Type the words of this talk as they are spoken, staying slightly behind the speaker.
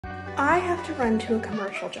I have to run to a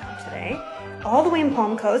commercial job today, all the way in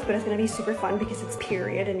Palm Coast, but it's gonna be super fun because it's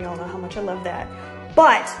period, and y'all know how much I love that.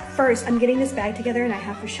 But first, I'm getting this bag together and I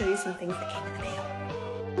have to show you some things that came in the mail.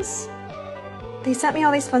 They sent me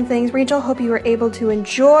all these fun things. Rachel, hope you were able to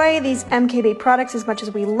enjoy these MKB products as much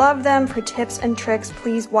as we love them. For tips and tricks,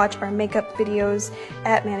 please watch our makeup videos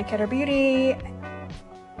at Mannakadar Beauty.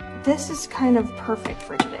 This is kind of perfect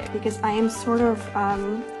for today because I am sort of,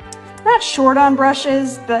 not short on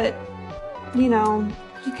brushes, but you know,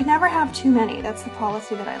 you can never have too many. That's the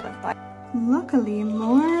policy that I live by. Luckily,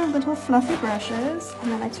 more little fluffy brushes.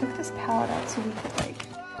 And then I took this palette out so we could like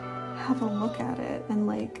have a look at it. And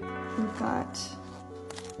like, we've got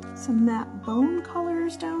some matte bone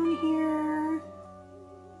colors down here.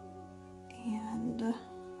 And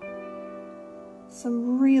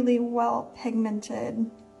some really well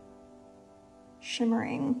pigmented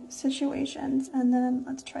shimmering situations. And then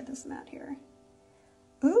let's try this matte here.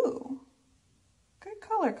 Ooh, good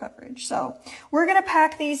color coverage. So we're gonna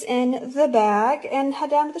pack these in the bag and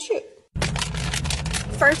head down to the shoot.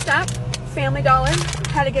 First up, Family Dollar.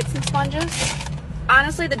 Had to get some sponges.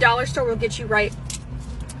 Honestly, the dollar store will get you right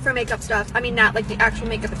for makeup stuff. I mean, not like the actual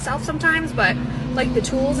makeup itself sometimes, but like the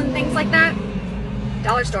tools and things like that.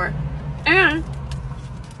 Dollar store. And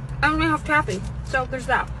I only have taffy, so there's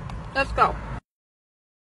that. Let's go.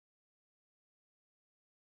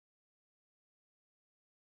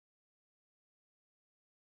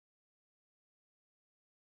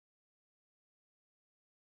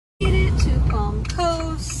 To Palm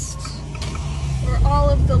Coast, where all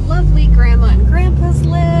of the lovely grandma and grandpas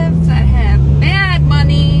live that have mad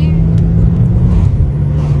money.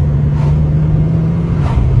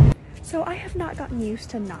 So I have not gotten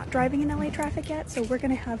used to not driving in LA traffic yet, so we're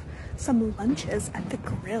gonna have some lunches at the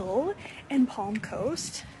grill in Palm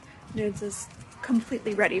Coast. Nudes is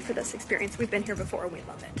completely ready for this experience. We've been here before and we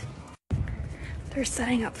love it. They're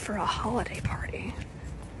setting up for a holiday party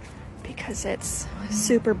because it's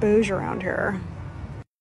super bougie around here.